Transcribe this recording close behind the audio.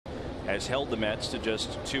has held the Mets to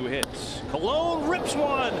just 2 hits. Colon rips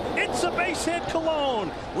one. It's a base hit.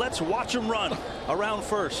 Colon. Let's watch him run around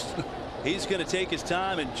first. He's going to take his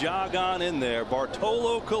time and jog on in there.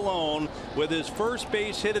 Bartolo Colon with his first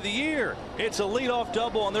base hit of the year. It's a leadoff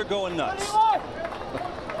double, and they're going nuts.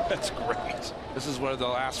 That's great. This is where they'll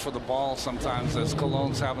ask for the ball sometimes as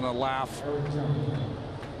Colon's having a laugh.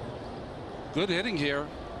 Good hitting here.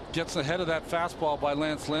 Gets ahead of that fastball by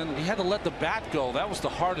Lance Lynn. He had to let the bat go. That was the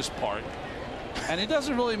hardest part. And he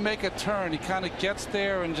doesn't really make a turn. He kind of gets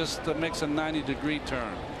there and just makes a 90-degree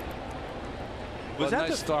turn. Was that a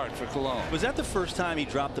nice start for Colon? Was that the first time he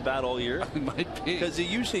dropped the bat all year? It might be. Because he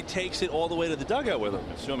usually takes it all the way to the dugout with him.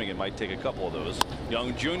 Assuming it might take a couple of those.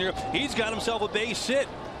 Young Jr. He's got himself a base hit.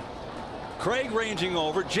 Craig ranging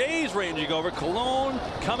over. Jay's ranging over. Colon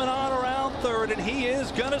coming on around third, and he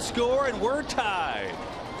is going to score, and we're tied.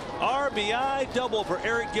 RBI double for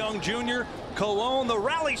Eric Young Jr. Colon, the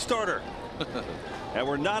rally starter. And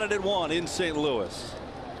we're knotted at 1 in St. Louis.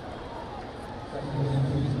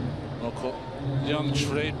 Well, Young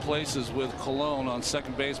trade places with Colon on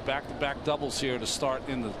second base. Back-to-back doubles here to start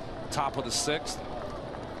in the top of the 6th.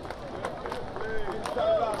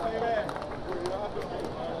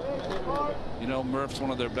 You know, Murph's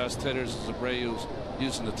one of their best hitters. Abreu's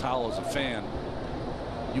using the towel as a fan.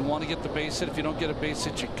 You want to get the base hit. If you don't get a base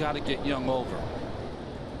hit, you got to get Young over.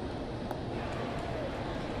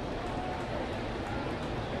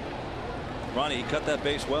 Ronnie, he cut that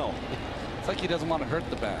base well. It's like he doesn't want to hurt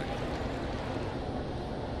the bag.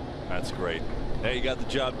 That's great. Hey, you got the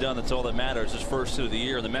job done. That's all that matters. His first hit of the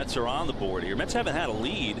year. The Mets are on the board here. Mets haven't had a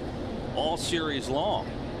lead all series long.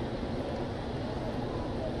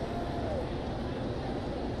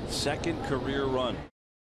 Second career run.